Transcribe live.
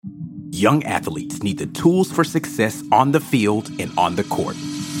Young athletes need the tools for success on the field and on the court.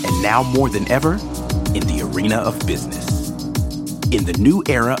 And now more than ever, in the arena of business. In the new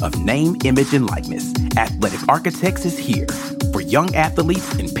era of name, image, and likeness, Athletic Architects is here for young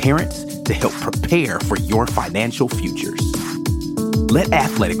athletes and parents to help prepare for your financial futures. Let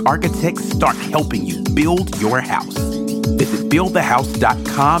Athletic Architects start helping you build your house. Visit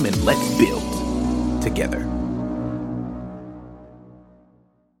buildthehouse.com and let's build together.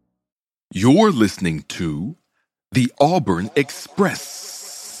 You're listening to the Auburn Express.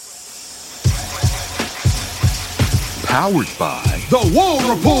 Powered by the War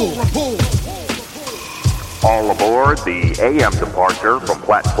Report. All aboard the AM departure from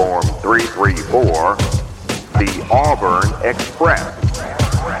platform 334, the Auburn Express.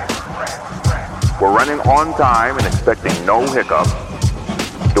 We're running on time and expecting no hiccups,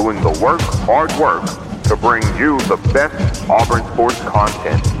 doing the work, hard work, to bring you the best Auburn sports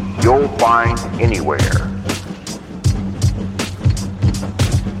content you'll find anywhere.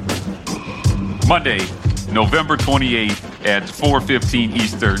 Monday, November 28th at 4:15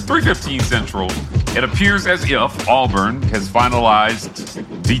 Eastern, 3:15 Central. It appears as if Auburn has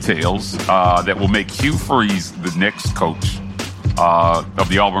finalized details that will make Hugh Freeze the next coach of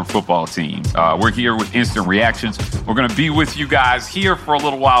the Auburn football team. We're here with instant reactions. We're going to be with you guys here for a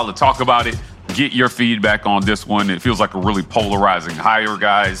little while to talk about it, get your feedback on this one. It feels like a really polarizing hire,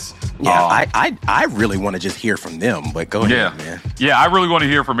 guys. Yeah, I really want to just hear from them, but go ahead, man. Yeah, I really want to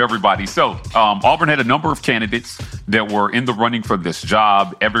hear from everybody. So Auburn had a number of candidates that were in the running for this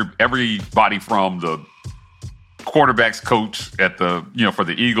job. Everybody from the quarterback's coach at the, for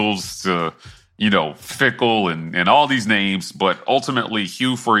the Eagles to, Fickle and all these names. But ultimately,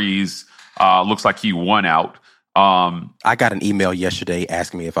 Hugh Freeze looks like he won out. I got an email yesterday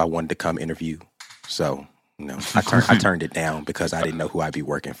asking me if I wanted to come interview. So, I turned it down because I didn't know who I'd be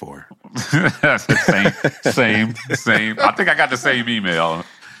working for. Same. I think I got the same email.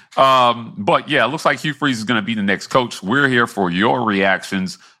 But yeah, it looks like Hugh Freeze is going to be the next coach. We're here for your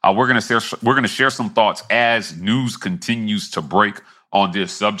reactions. We're going to share some thoughts as news continues to break on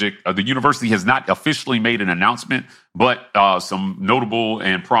this subject. The university has not officially made an announcement, but some notable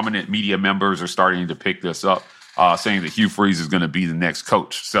and prominent media members are starting to pick this up, saying that Hugh Freeze is going to be the next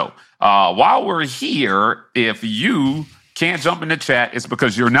coach. So while we're here, if you can't jump in the chat, it's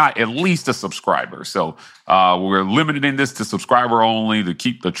because you're not at least a subscriber. So we're limiting this to subscriber only to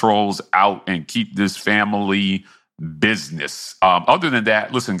keep the trolls out and keep this family business. Other than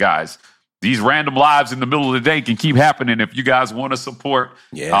that, listen, guys, these random lives in the middle of the day can keep happening. If you guys want to support,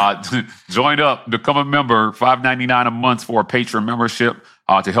 join up, become a member, $5.99 a month for a Patreon membership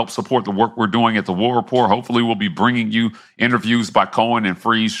to help support the work we're doing at the War Report. Hopefully we'll be bringing you interviews by Cohen and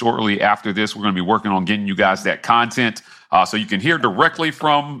Freeze shortly after this. We're going to be working on getting you guys that content so you can hear directly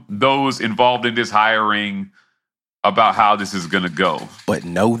from those involved in this hiring about how this is going to go. But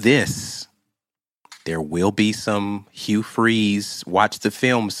know this. There will be some Hugh Freeze watch the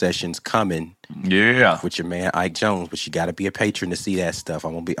film sessions coming. Yeah, with your man Ike Jones, but you got to be a patron to see that stuff.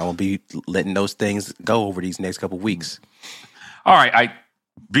 I'm gonna be letting those things go over these next couple of weeks. All right,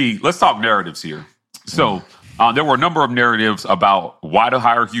 let's talk narratives here. So there were a number of narratives about why to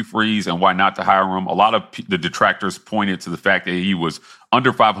hire Hugh Freeze and why not to hire him. A lot of the detractors pointed to the fact that he was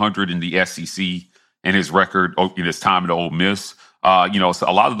under 500 in the SEC in his record in his time at Ole Miss. So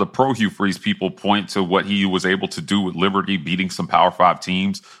a lot of the pro Hugh Freeze people point to what he was able to do with Liberty, beating some Power 5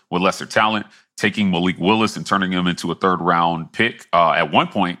 teams with lesser talent, taking Malik Willis and turning him into a third-round pick. At one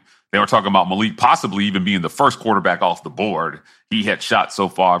point, they were talking about Malik possibly even being the first quarterback off the board. He had shot so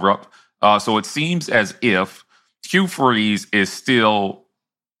far up. So it seems as if Hugh Freeze is still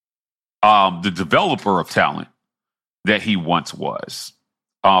the developer of talent that he once was.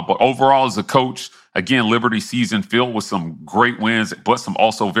 But overall, as a coach, again, Liberty season filled with some great wins, but some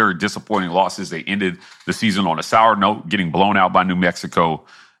also very disappointing losses. They ended the season on a sour note, getting blown out by New Mexico.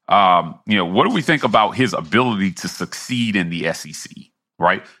 What do we think about his ability to succeed in the SEC,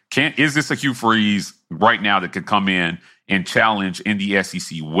 right? Is this a Hugh Freeze right now that could come in and challenge in the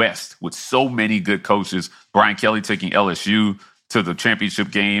SEC West with so many good coaches? Brian Kelly taking LSU to the championship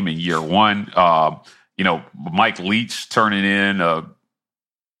game in year one. Mike Leach turning in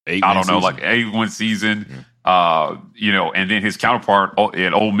like 8-win season, and then his counterpart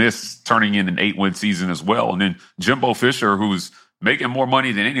at Ole Miss turning in an 8-win season as well. And then Jimbo Fisher, who's making more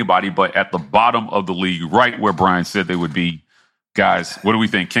money than anybody, but at the bottom of the league, right where Brian said they would be. Guys, what do we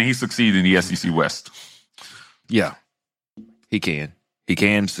think? Can he succeed in the SEC West? Yeah, he can. He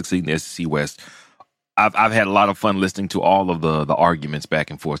can succeed in the SEC West. I've had a lot of fun listening to all of the arguments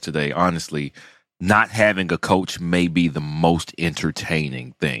back and forth today. Honestly, not having a coach may be the most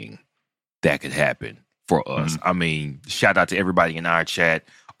entertaining thing that could happen for us. I mean, shout out to everybody in our chat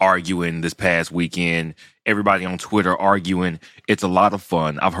arguing this past weekend, everybody on Twitter arguing. It's a lot of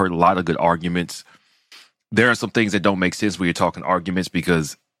fun. I've heard a lot of good arguments. There are some things that don't make sense when you're talking arguments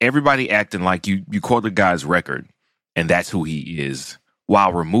because everybody acting like you quote a guy's record and that's who he is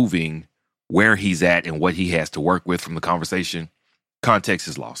while removing where he's at and what he has to work with from the conversation. Context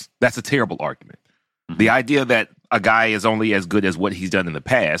is lost. That's a terrible argument. The idea that a guy is only as good as what he's done in the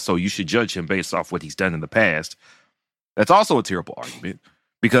past, so you should judge him based off what he's done in the past, that's also a terrible argument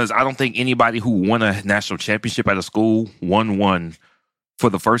because I don't think anybody who won a national championship at a school won one for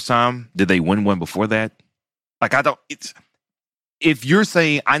the first time. Did they win one before that? Like, if you're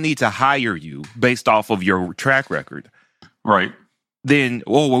saying I need to hire you based off of your track record, right, then,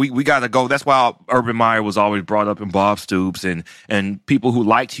 we got to go. That's why Urban Meyer was always brought up in Bob Stoops and people who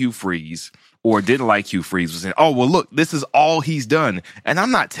liked Hugh Freeze or didn't like Hugh Freeze was saying, oh, well, look, this is all he's done. And I'm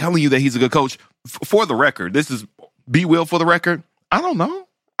not telling you that he's a good coach. For the record, this is B. Will for the record. I don't know.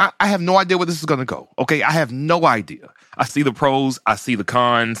 I have no idea where this is going to go. Okay, I have no idea. I see the pros, I see the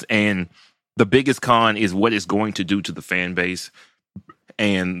cons, and the biggest con is what it's going to do to the fan base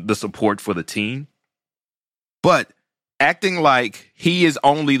and the support for the team. But acting like he is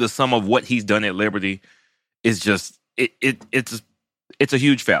only the sum of what he's done at Liberty is just it's a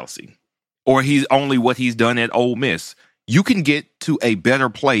huge fallacy. Or he's only what he's done at Ole Miss. You can get to a better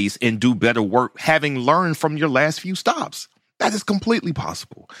place and do better work having learned from your last few stops. That is completely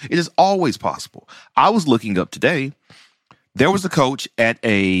possible. It is always possible. I was looking up today. There was a coach at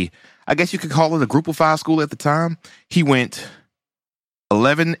I guess you could call it a Group of 5 school at the time. He went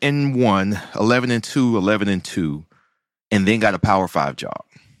 11-1, 11-2, 11-2, and then got a Power 5 job.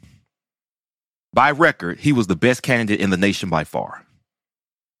 By record, he was the best candidate in the nation by far.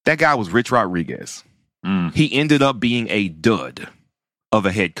 That guy was Rich Rodriguez. He ended up being a dud of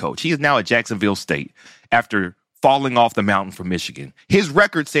a head coach. He is now at Jacksonville State after falling off the mountain from Michigan. His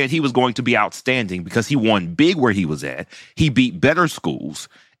record said he was going to be outstanding because he won big where he was at. He beat better schools,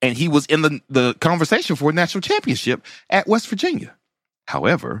 and he was in the conversation for a national championship at West Virginia.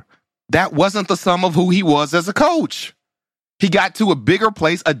 However, that wasn't the sum of who he was as a coach. He got to a bigger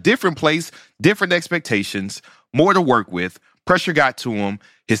place, different expectations, more to work with. Pressure got to him.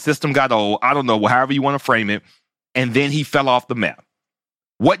 His system got old. I don't know, however you want to frame it. And then he fell off the map.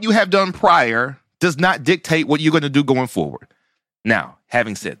 What you have done prior does not dictate what you're going to do going forward. Now,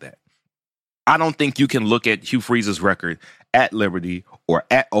 having said that, I don't think you can look at Hugh Freeze's record at Liberty or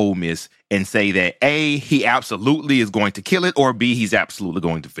at Ole Miss and say that A, he absolutely is going to kill it, or B, he's absolutely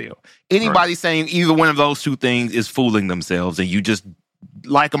going to fail. Anybody saying either one of those two things is fooling themselves, and you just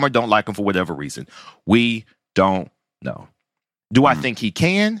like him or don't like him for whatever reason. We don't know. Do I think he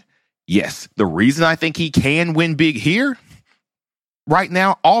can? Yes. The reason I think he can win big here, right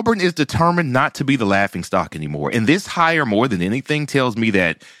now, Auburn is determined not to be the laughingstock anymore. And this hire, more than anything, tells me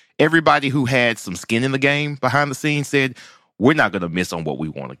that everybody who had some skin in the game behind the scenes said, we're not going to miss on what we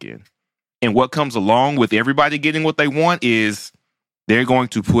want again. And what comes along with everybody getting what they want is they're going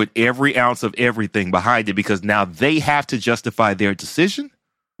to put every ounce of everything behind it because now they have to justify their decision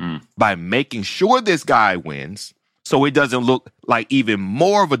by making sure this guy wins so it doesn't look like even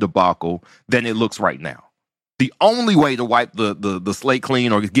more of a debacle than it looks right now. The only way to wipe the slate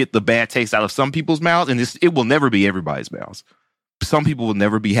clean or get the bad taste out of some people's mouths, and it will never be everybody's mouths. Some people will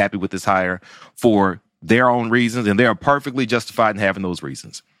never be happy with this hire for their own reasons, and they are perfectly justified in having those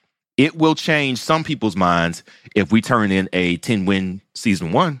reasons. It will change some people's minds if we turn in a 10-win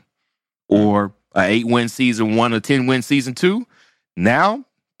season 1 or a 8-win season 1 or 10-win season 2. Now,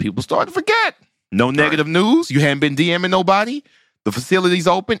 people start to forget. No negative news. You haven't been DMing nobody. The facility's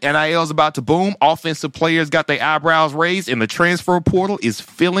open. NIL's about to boom. Offensive players got their eyebrows raised, and the transfer portal is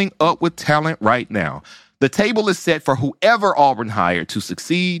filling up with talent right now. The table is set for whoever Auburn hired to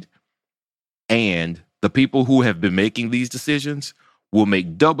succeed, and the people who have been making these decisions will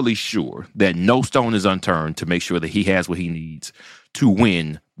make doubly sure that no stone is unturned to make sure that he has what he needs to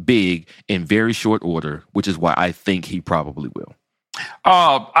win big in very short order, which is why I think he probably will.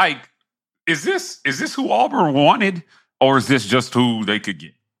 Is this who Auburn wanted, or is this just who they could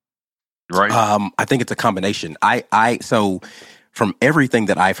get? Right? I think it's a combination. So from everything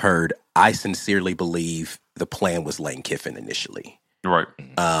that I've heard, I sincerely believe the plan was Lane Kiffin initially. Right.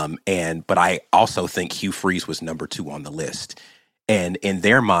 But I also think Hugh Freeze was number 2 on the list. And in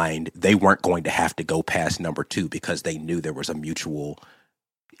their mind, they weren't going to have to go past number 2 because they knew there was a mutual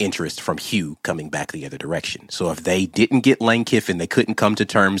interest from Hugh coming back the other direction. So if they didn't get Lane Kiffin, they couldn't come to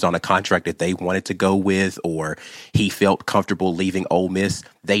terms on a contract that they wanted to go with, or he felt comfortable leaving Ole Miss,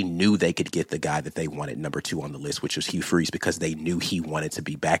 they knew they could get the guy that they wanted number 2 on the list, which was Hugh Freeze, because they knew he wanted to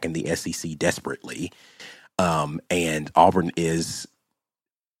be back in the SEC desperately. And Auburn is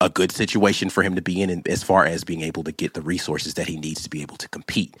a good situation for him to be in as far as being able to get the resources that he needs to be able to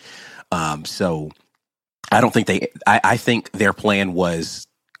compete. So I don't think I think their plan was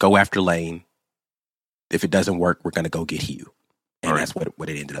go after Lane. If it doesn't work, we're going to go get Hugh. And that's what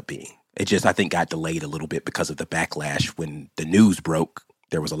it ended up being. It just, I think, got delayed a little bit because of the backlash. When the news broke,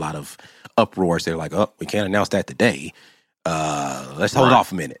 there was a lot of uproars. They're like, oh, we can't announce that today. Let's hold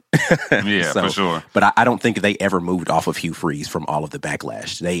off a minute. Yeah, for sure. But I don't think they ever moved off of Hugh Freeze from all of the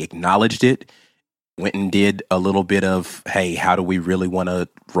backlash. They acknowledged it, went and did a little bit of, hey, how do we really want to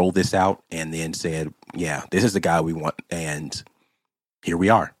roll this out? And then said, yeah, this is the guy we want. And here we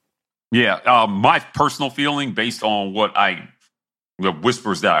are. Yeah. My personal feeling, based on the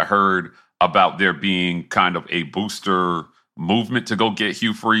whispers that I heard about there being kind of a booster movement to go get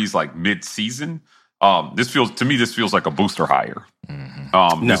Hugh Freeze like mid-season, this feels like a booster hire. Mm-hmm.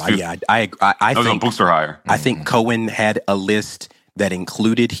 I think a booster hire. I think Cohen had a list that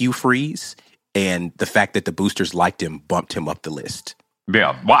included Hugh Freeze, and the fact that the boosters liked him bumped him up the list.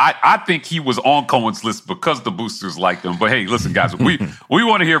 Yeah, well, I think he was on Cohen's list because the boosters liked him. But hey, listen, guys, we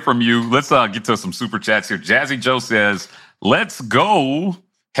want to hear from you. Let's get to some super chats here. Jazzy Joe says, "Let's go."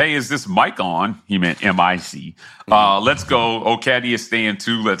 Hey, is this mic on? He meant MIC. Let's go. O'Caddy is staying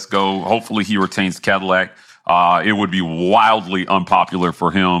too. Let's go. Hopefully he retains Cadillac. It would be wildly unpopular for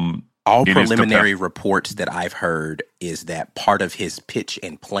him. All preliminary reports that I've heard is that part of his pitch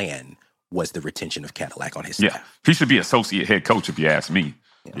and plan was the retention of Cadillac on his staff. Yeah, he should be associate head coach if you ask me.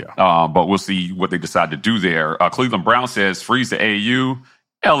 Yeah. But we'll see what they decide to do there. Cleveland Brown says, freeze the AU.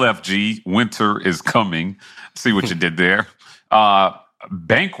 LFG, winter is coming. See what you did there.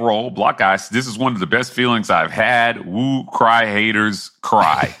 Bankroll, Block Eyes, this is one of the best feelings I've had. Woo, cry haters,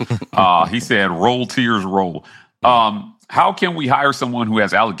 cry. He said, roll tears, roll. How can we hire someone who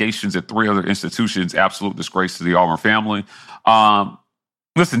has allegations at 3 other institutions? Absolute disgrace to the Auburn family.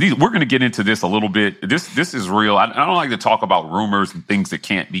 Listen, we're going to get into this a little bit. This is real. I don't like to talk about rumors and things that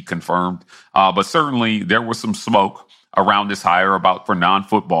can't be confirmed, but certainly there was some smoke around this hire for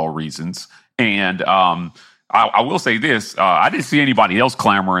non-football reasons. And I will say this: I didn't see anybody else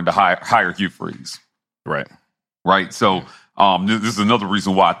clamoring to hire Hugh Freeze. Right. So this is another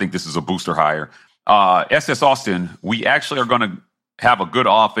reason why I think this is a booster hire. SS Austin, we actually are going to have a good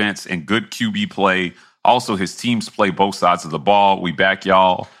offense and good QB play. Also, his teams play both sides of the ball. We back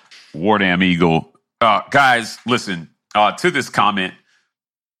y'all. War Damn Eagle. Guys, listen, to this comment,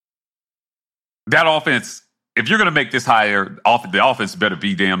 that offense, if you're going to make this hire, the offense better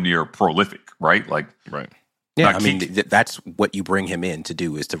be damn near prolific, right? Right. Yeah, I mean, that's what you bring him in to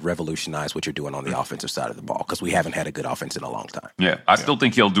do, is to revolutionize what you're doing on the offensive side of the ball, because we haven't had a good offense in a long time. Yeah, I still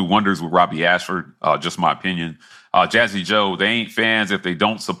think he'll do wonders with Robbie Ashford, just my opinion. Jazzy Joe, they ain't fans if they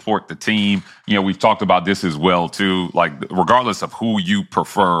don't support the team. You know, we've talked about this as well, too. Like, regardless of who you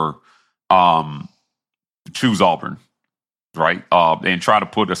prefer, choose Auburn, right? And try to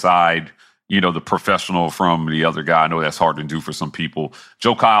put aside, the professional from the other guy. I know that's hard to do for some people.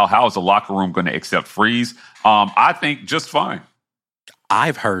 Joe Kyle, how is the locker room going to accept Freeze? I think just fine.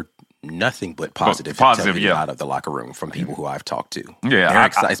 I've heard nothing but positive out of the locker room from people who I've talked to. Yeah,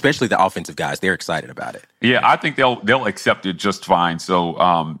 especially the offensive guys. They're excited about it. Yeah, I think they'll accept it just fine.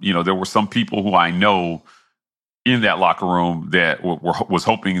 So, there were some people who I know in that locker room that was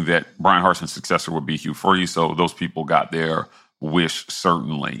hoping that Brian Harson's successor would be Hugh Freeze. So those people got their wish,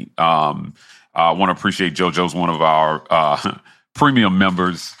 certainly. I want to appreciate JoJo's one of our premium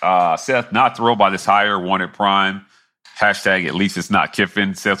members. Seth, not thrilled by this hire, wanted Prime. Hashtag, at least it's not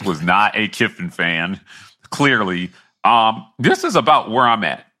Kiffin. Seth was not a Kiffin fan, clearly. This is about where I'm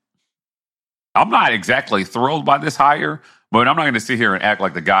at. I'm not exactly thrilled by this hire, but I'm not going to sit here and act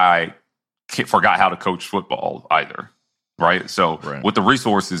like the guy forgot how to coach football either, right? So with the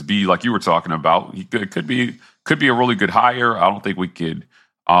resources be like you were talking about, it could be a really good hire. I don't think we could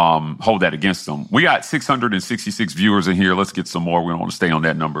hold that against them. We got 666 viewers in here. Let's get some more. We don't want to stay on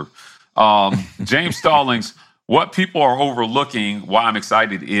that number. James Stallings, what people are overlooking, why I'm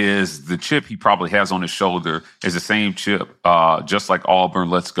excited, is the chip he probably has on his shoulder is the same chip, just like Auburn.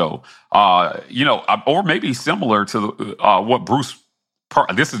 Let's go. Or maybe similar to what Bruce Pearl.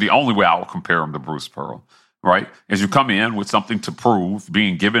 This is the only way I will compare him to Bruce Pearl, right? As you come in with something to prove,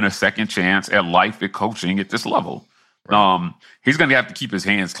 being given a second chance at life, at coaching at this level. He's going to have to keep his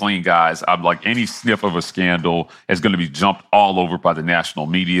hands clean, guys. I'm like, any sniff of a scandal is going to be jumped all over by the national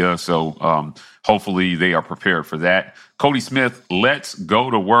media. So hopefully they are prepared for that. Cody Smith, let's go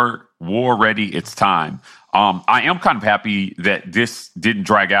to work. War ready. It's time. I am kind of happy that this didn't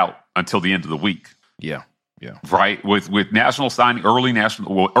drag out until the end of the week. Yeah. Right. With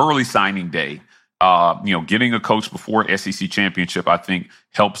early signing day. Getting a coach before SEC championship, I think,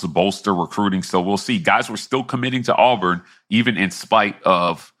 helps bolster recruiting. So we'll see. Guys were still committing to Auburn, even in spite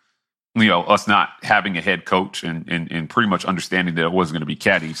of, us not having a head coach and pretty much understanding that it wasn't going to be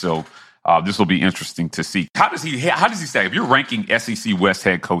Caddy. So this will be interesting to see. How does he say, if you're ranking SEC West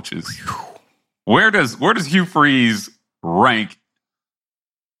head coaches, where does Hugh Freeze rank?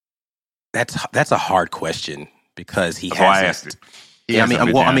 That's a hard question because he hasn't. I asked it. Yeah,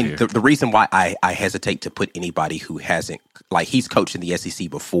 the reason why I hesitate to put anybody who hasn't, like, he's coached in the SEC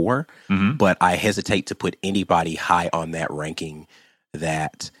before, but I hesitate to put anybody high on that ranking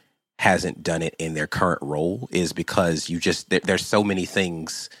that hasn't done it in their current role is because there's so many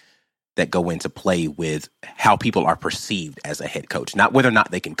things that go into play with how people are perceived as a head coach, not whether or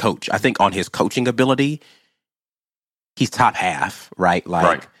not they can coach. I think on his coaching ability, he's top half, right? Like,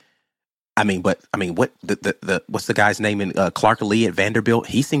 right. What's the guy's name in Clark Lee at Vanderbilt?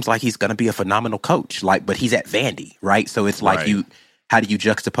 He seems like he's going to be a phenomenal coach, but he's at Vandy, right? So it's like how do you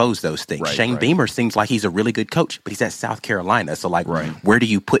juxtapose those things? Shane Beamer seems like he's a really good coach, but he's at South Carolina. So where do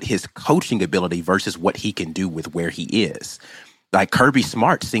you put his coaching ability versus what he can do with where he is? Like Kirby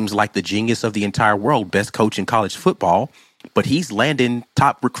Smart seems like the genius of the entire world, best coach in college football, but he's landing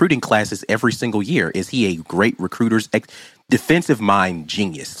top recruiting classes every single year. Is he a great recruiter's defensive mind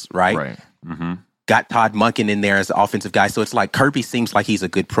genius, right? Right. Mm-hmm. Got Todd Monken in there as the offensive guy. So it's like Kirby seems like he's a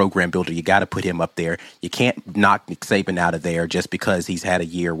good program builder. You got to put him up there. You can't knock Nick Saban out of there just because he's had a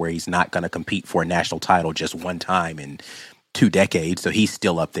year where he's not going to compete for a national title just one time in 2 decades. So he's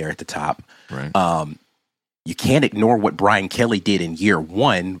still up there at the top. Right. You can't ignore what Brian Kelly did in year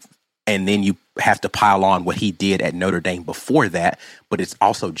 1, and then you have to pile on what he did at Notre Dame before that, but it's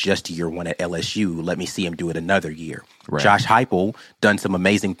also just year 1 at LSU. Let me see him do it another year. Right. Josh Heupel done some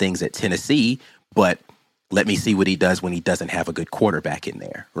amazing things at Tennessee, but let me see what he does when he doesn't have a good quarterback in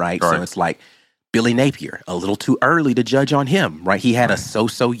there, right? So it's like Billy Napier, a little too early to judge on him, right? He had a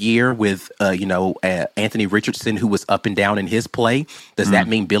so-so year with, Anthony Richardson, who was up and down in his play. Does that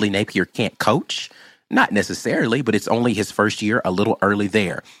mean Billy Napier can't coach? Not necessarily, but it's only his first year, a little early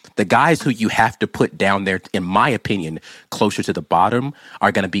there. The guys who you have to put down there, in my opinion, closer to the bottom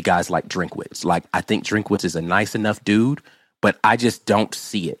are going to be guys like Drinkwitz. Like, I think Drinkwitz is a nice enough dude, but I just don't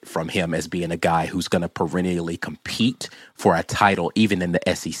see it from him as being a guy who's going to perennially compete for a title, even in the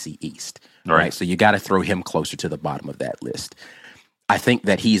SEC East. Right? So you got to throw him closer to the bottom of that list. I think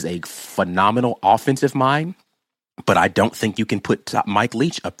that he's a phenomenal offensive mind, but I don't think you can put Mike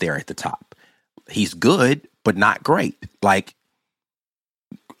Leach up there at the top. He's good, but not great. Like,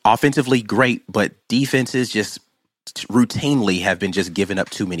 offensively great, but defenses just routinely have been just giving up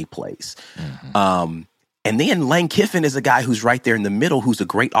too many plays. Mm-hmm. And then Lane Kiffin is a guy who's right there in the middle, who's a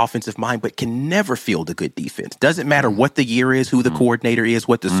great offensive mind, but can never field a good defense. Doesn't matter what the year is, who the coordinator is,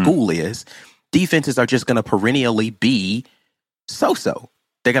 what the school is. Defenses are just going to perennially be so-so.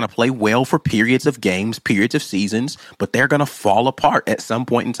 They're going to play well for periods of games, periods of seasons, but they're going to fall apart at some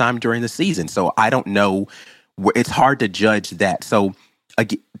point in time during the season. So I don't know. It's hard to judge that. So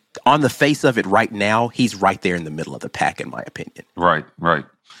again, on the face of it right now, he's right there in the middle of the pack, in my opinion. Right.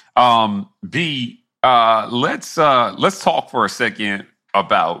 Let's talk for a second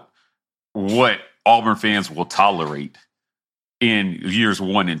about what Auburn fans will tolerate in years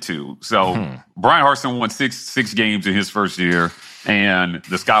 1 and 2. So Brian Harsin won six games in his first year, and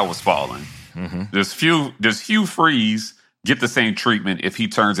the sky was falling. Mm-hmm. Does Hugh Freeze get the same treatment if he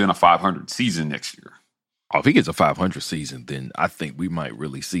turns in a 500 season next year? Oh, if he gets a 500 season, then I think we might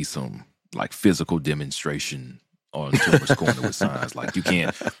really see some like physical demonstration on Toomer's Corner with signs. Like, you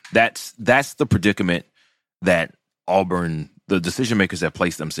can't. That's the predicament that Auburn, the decision makers that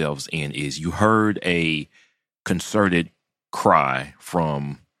place themselves in, is you heard a concerted cry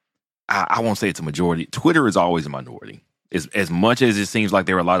from, I won't say it's a majority. Twitter is always a minority. As much as it seems like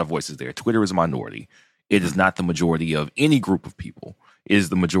there are a lot of voices there, Twitter is a minority. It is not the majority of any group of people. It is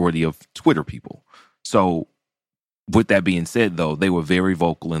the majority of Twitter people. So with that being said, though, they were very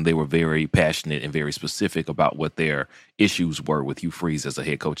vocal and they were very passionate and very specific about what their issues were with Hugh Freeze as a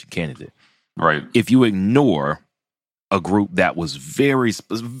head coaching candidate. Right. If you ignore a group that was very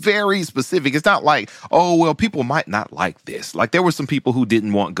specific. It's not like, oh, well, people might not like this. Like, there were some people who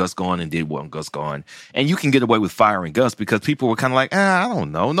didn't want Gus gone and did want Gus gone. And you can get away with firing Gus because people were kind of like, I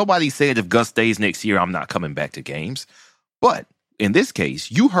don't know. Nobody said if Gus stays next year, I'm not coming back to games. But in this case,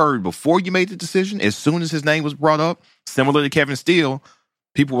 you heard before you made the decision, as soon as his name was brought up, similar to Kevin Steele,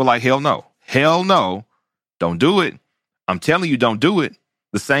 people were like, hell no. Hell no. Don't do it. I'm telling you, don't do it.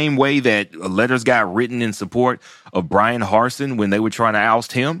 The same way that letters got written in support of Brian Harsin when they were trying to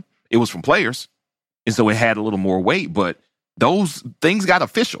oust him, it was from players. And so it had a little more weight, but those things got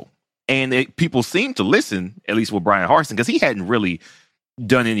official. And people seemed to listen, at least with Brian Harsin, because he hadn't really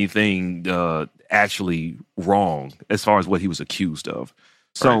done anything actually wrong as far as what he was accused of.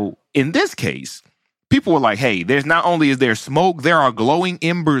 So in this case, people were like, hey, there's not only is there smoke, there are glowing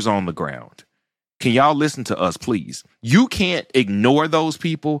embers on the ground. Can y'all listen to us, please? You can't ignore those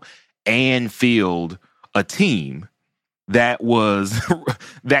people and field a team that was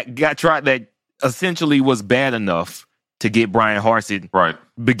that essentially was bad enough to get Brian Harsin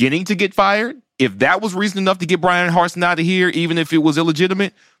beginning to get fired. If that was reason enough to get Brian Harsin out of here, even if it was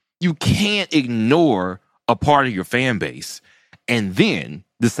illegitimate, you can't ignore a part of your fan base and then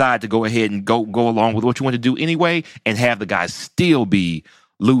decide to go ahead and go along with what you want to do anyway and have the guys still be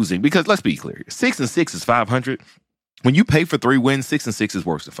losing. Because let's be clear, 6-6 is 500. When you pay for 3 wins, 6-6 is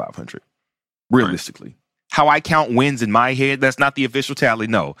worse than 500. Realistically. Right. How I count wins in my head, that's not the official tally.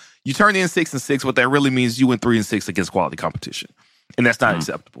 No. You turn in 6-6, what that really means is you win 3-6 against quality competition. And that's not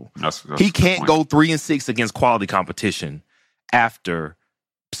acceptable. That's he can't go 3-6 against quality competition after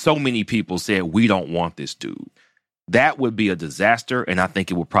so many people said, we don't want this dude. That would be a disaster, and I think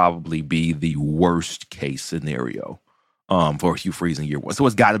it would probably be the worst case scenario for Hugh Freeze in year 1. So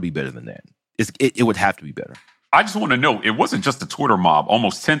it's got to be better than that. It would have to be better. I just want to know, it wasn't just a Twitter mob.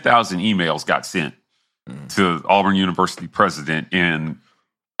 Almost 10,000 emails got sent to Auburn University president in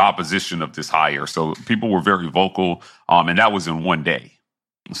opposition of this hire. So people were very vocal, and that was in one day.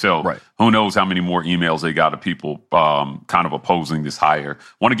 So who knows how many more emails they got of people kind of opposing this hire.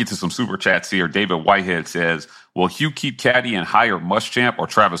 Want to get to some super chats here. David Whitehead says, will Hugh keep Caddy and hire Muschamp or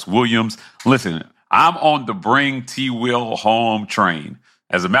Travis Williams? Listen, I'm on the bring T-Will home train.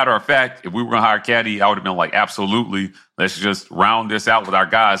 As a matter of fact, if we were going to hire Caddy, I would have been like, absolutely. Let's just round this out with our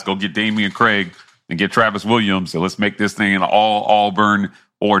guys. Go get Damian Craig and get Travis Williams. And let's make this thing an all Auburn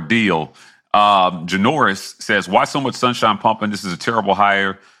ordeal. Janoris says, why so much sunshine pumping? This is a terrible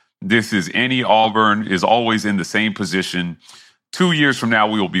hire. This is any Auburn is always in the same position. 2 years from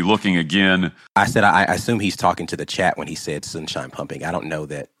now, we will be looking again. I said, I assume he's talking to the chat when he said sunshine pumping. I don't know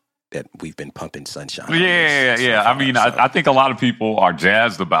that we've been pumping sunshine. Yeah. I mean, I think a lot of people are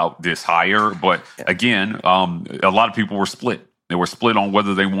jazzed about this hire, but again, a lot of people were split. They were split on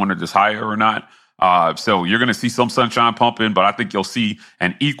whether they wanted this hire or not. So you're going to see some sunshine pumping, but I think you'll see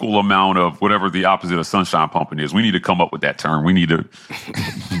an equal amount of whatever the opposite of sunshine pumping is. We need to come up with that term. We need to,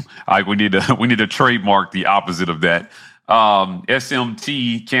 we need to trademark the opposite of that.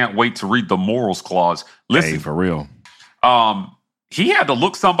 SMT can't wait to read the morals clause. Listen, hey, for real. He had to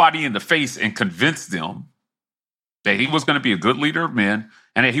look somebody in the face and convince them that he was going to be a good leader of men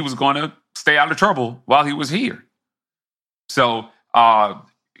and that he was going to stay out of trouble while he was here. So,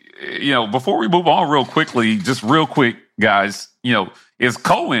 before we move on real quickly, just real quick, guys, is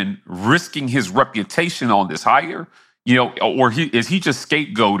Cohen risking his reputation on this hire? Or is he just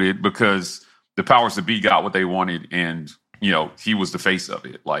scapegoated because the powers that be got what they wanted and, he was the face of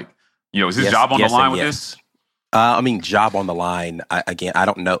it? Like, is his job on the line with this? Job on the line. I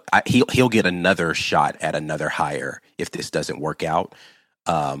don't know. He'll get another shot at another hire if this doesn't work out.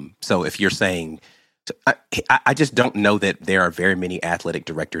 So if you're saying, I just don't know that there are very many athletic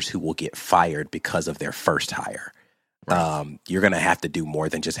directors who will get fired because of their first hire. Right. You're going to have to do more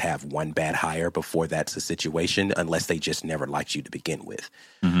than just have one bad hire before that's a situation, unless they just never liked you to begin with.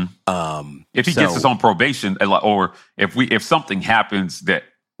 Mm-hmm. If he gets us on probation, or if something happens that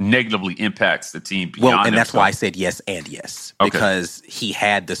negatively impacts the team beyond and that's why I said yes and yes. Okay. Because he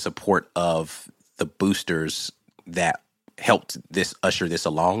had the support of the boosters that helped usher this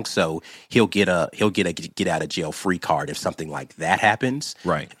along. So he'll get a get out of jail free card if something like that happens.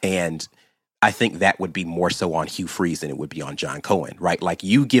 Right. And I think that would be more so on Hugh Freeze than it would be on John Cohen, right? Like,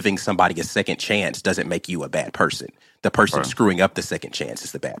 you giving somebody a second chance doesn't make you a bad person. The person screwing up the second chance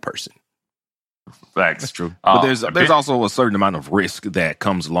is the bad person. Facts. That's true. But there's also a certain amount of risk that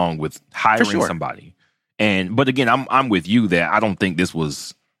comes along with hiring somebody. But again, I'm with you that I don't think this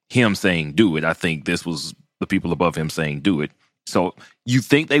was him saying do it. I think this was the people above him saying do it. So you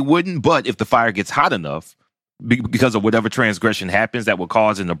think they wouldn't, but if the fire gets hot enough because of whatever transgression happens that will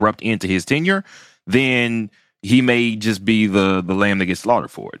cause an abrupt end to his tenure, then he may just be the lamb that gets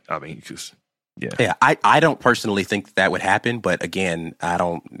slaughtered for it. I mean, just yeah. I don't personally think that would happen, but again,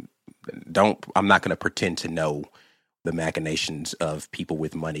 I'm not going to pretend to know the machinations of people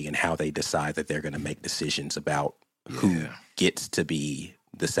with money and how they decide that they're going to make decisions about who gets to be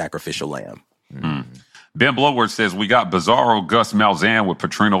the sacrificial lamb. Ben Bloward says, we got Bizarro Gus Malzahn with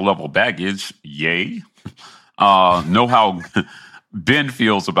Petrino-level baggage. Yay. Know how Ben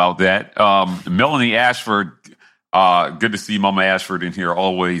feels about that. Melanie Ashford, good to see Mama Ashford in here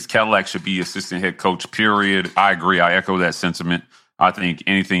always. Cadillac should be assistant head coach, period. I agree. I echo that sentiment. I think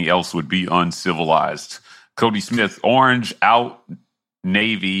anything else would be uncivilized. Cody Smith, orange out,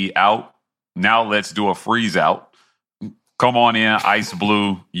 navy out. Now let's do a freeze out. Come on in, ice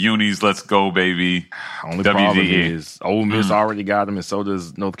blue, unis, let's go, baby. Only problem is Ole Miss already got him, and so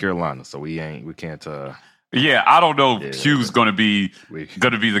does North Carolina. So we can't. Yeah, I don't know if Hugh's going to be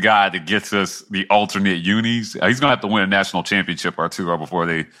the guy that gets us the alternate unis. He's going to have to win a national championship or two before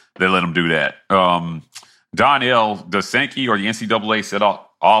they let him do that. Don L., does Sankey or the NCAA set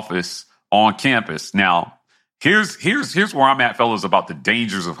up office on campus? Now, here's where I'm at, fellas, about the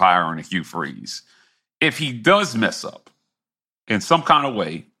dangers of hiring a Hugh Freeze. If he does mess up in some kind of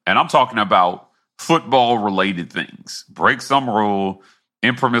way, and I'm talking about football-related things, break some rule,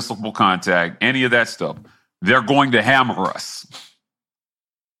 impermissible contact, any of that stuff, they're going to hammer us.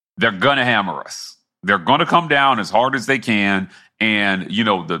 They're going to hammer us. They're going to come down as hard as they can. And, you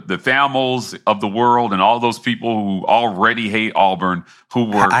know, the Thamels of the world and all those people who already hate Auburn who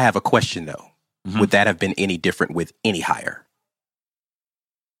were... I have a question, though. Mm-hmm. Would that have been any different with any hire?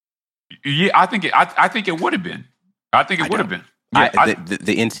 Yeah, I think it would have been. I think it would have been. Yeah,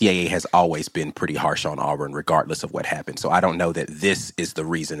 the NCAA has always been pretty harsh on Auburn, regardless of what happened. So I don't know that this is the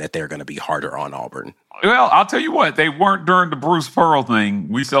reason that they're going to be harder on Auburn. Well, I'll tell you what, they weren't during the Bruce Pearl thing.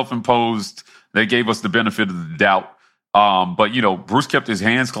 We self-imposed. They gave us the benefit of the doubt. But, you know, Bruce kept his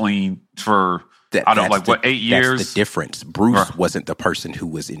hands clean for, 8 years? That's the difference. Bruce wasn't the person who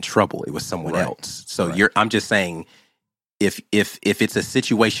was in trouble. It was someone else. So I'm just saying, if it's a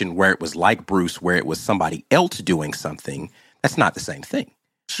situation where it was like Bruce, where it was somebody else doing something, that's not the same thing.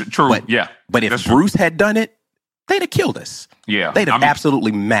 True, But if Bruce had done it, they'd have killed us. Yeah. They'd have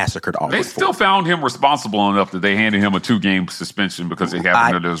absolutely massacred Auburn. They still found him responsible enough that they handed him a 2-game suspension because it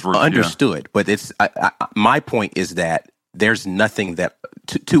happened under his roof. Understood. But it's my point is that there's nothing that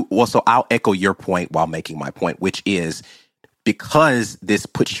so I'll echo your point while making my point, which is because this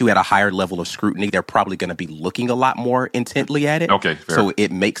puts you at a higher level of scrutiny, they're probably going to be looking a lot more intently at it. Okay, fair. So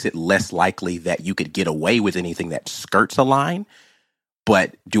it makes it less likely that you could get away with anything that skirts a line.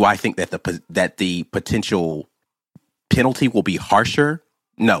 But do I think that the potential penalty will be harsher?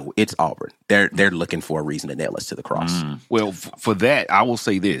 No, it's Auburn. They're looking for a reason to nail us to the cross. Well, for that, I will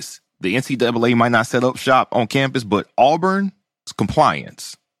say this. The NCAA might not set up shop on campus, but Auburn's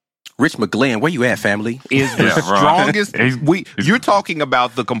compliance. Rich McGlenn, where you at, family? Is the strongest. You're talking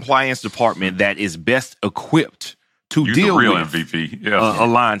about the compliance department that is best equipped to deal with MVP. A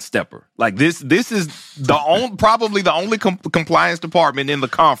line stepper. Like this is probably the only compliance department in the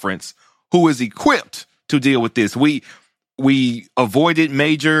conference who is equipped to deal with this. We avoided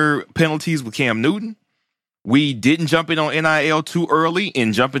major penalties with Cam Newton. We didn't jump in on NIL too early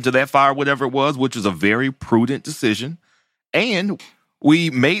and jump into that fire, whatever it was, which was a very prudent decision. And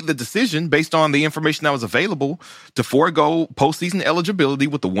we made the decision based on the information that was available to forego postseason eligibility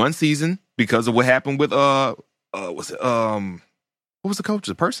with the one season because of what happened with what was the coach?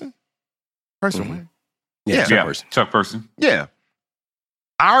 The Person, right? Yeah, Chuck Person. Yeah,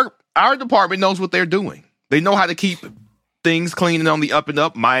 our department knows what they're doing. They know how to keep things clean and on the up and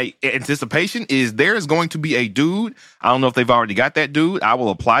up. My anticipation is there is going to be a dude. I don't know if they've already got that dude. I will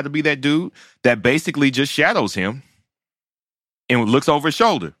apply to be that dude that basically just shadows him and looks over his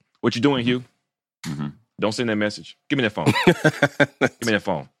shoulder. What you doing, Hugh? Mm-hmm. Don't send that message. Give me that phone. Give me that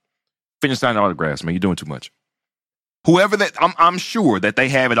phone. Finish signing autographs, man. You're doing too much. Whoever that, I'm sure that they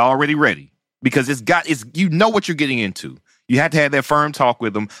have it already ready because you know what you're getting into. You had to have that firm talk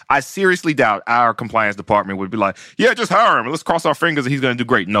with them. I seriously doubt our compliance department would be like, yeah, just hire him. Let's cross our fingers and he's going to do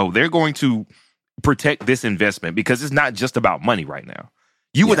great. No, they're going to protect this investment because it's not just about money right now.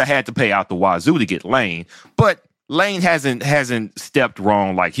 You would have had to pay out the wazoo to get Lane, but Lane hasn't stepped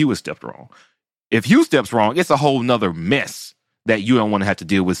wrong like Hugh has stepped wrong. If Hugh steps wrong, it's a whole nother mess that you don't want to have to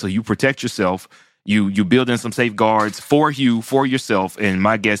deal with. So you protect yourself. You build in some safeguards for Hugh, for yourself. And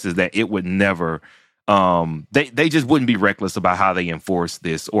my guess is that it would never, they just wouldn't be reckless about how they enforce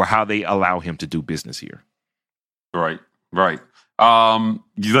this or how they allow him to do business here. Right.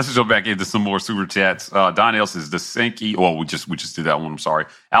 Let's just go back into some more super chats. Donnell says the Sankey. Well, we just did that one. I'm sorry.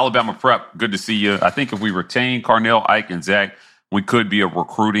 Alabama Prep. Good to see you. I think if we retain Carnell, Ike, and Zach, we could be a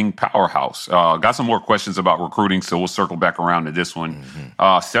recruiting powerhouse. Got some more questions about recruiting, so we'll circle back around to this one.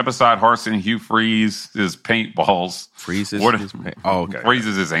 Step aside Harsin, Hugh Freeze, his paintballs. Freezes his okay.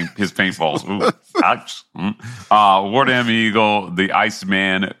 Freezes his paintballs. Ooh, ouch. War Damn Eagle, the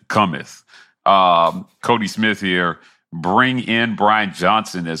Iceman cometh. Cody Smith here. Bring in Brian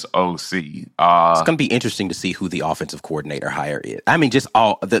Johnson as OC. It's going to be interesting to see who the offensive coordinator hire is. I mean, just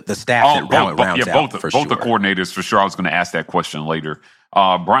all the staff that rounds out both for sure. Both the coordinators for sure. I was going to ask that question later.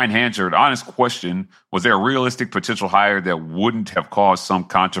 Brian Hanchard, honest question: was there a realistic potential hire that wouldn't have caused some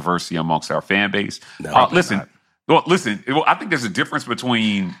controversy amongst our fan base? No, listen. I think there's a difference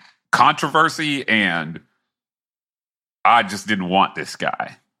between controversy and I just didn't want this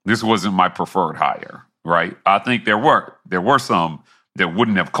guy. This wasn't my preferred hire. Right? I think there were some that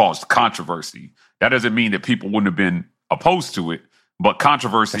wouldn't have caused controversy. That doesn't mean that people wouldn't have been opposed to it, but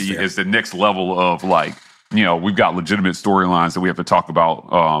controversy is the next level of we've got legitimate storylines that we have to talk about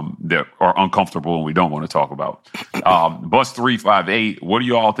that are uncomfortable and we don't want to talk about. Bus358, what do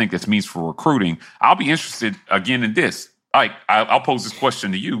you all think this means for recruiting? I'll be interested again in this. I'll pose this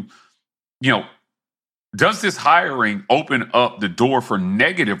question to you. Does this hiring open up the door for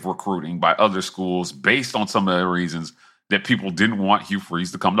negative recruiting by other schools based on some of the reasons that people didn't want Hugh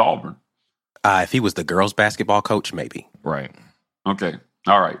Freeze to come to Auburn? If he was the girls' basketball coach, maybe. Right. Okay.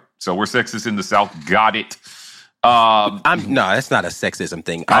 All right. So we're sexist in the South. Got it. No, that's not a sexism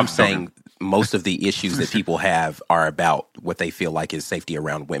thing. I'm saying most of the issues that people have are about what they feel like is safety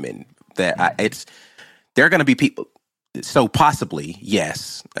around women. There are going to be people. So possibly,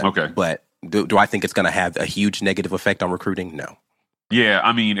 yes. Okay. But do I think it's going to have a huge negative effect on recruiting? No. Yeah,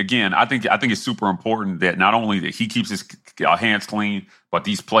 I mean, again, I think it's super important that not only that he keeps his hands clean, but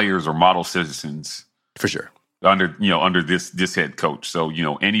these players are model citizens for sure under this head coach. So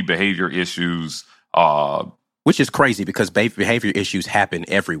any behavior issues, which is crazy because behavior issues happen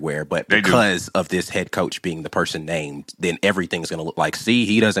everywhere, but because of this head coach being the person named, then everything's going to look like, see,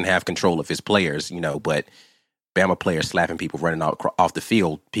 he doesn't have control of his players, but Bama players slapping people running off the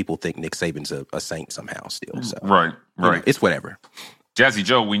field, people think Nick Saban's a saint somehow still. So right. It's whatever. Jazzy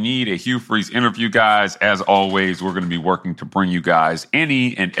Joe, we need a Hugh Freeze interview, guys. As always, we're going to be working to bring you guys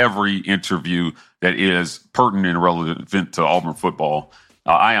any and every interview that is pertinent and relevant to Auburn football.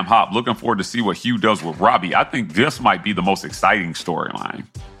 I am Hop. Looking forward to see what Hugh does with Robbie. I think this might be the most exciting storyline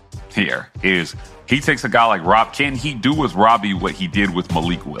here is he takes a guy like Rob. Can he do with Robbie what he did with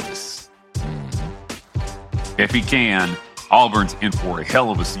Malik Willis? If he can, Auburn's in for a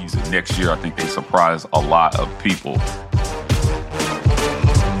hell of a season next year. I think they surprise a lot of people.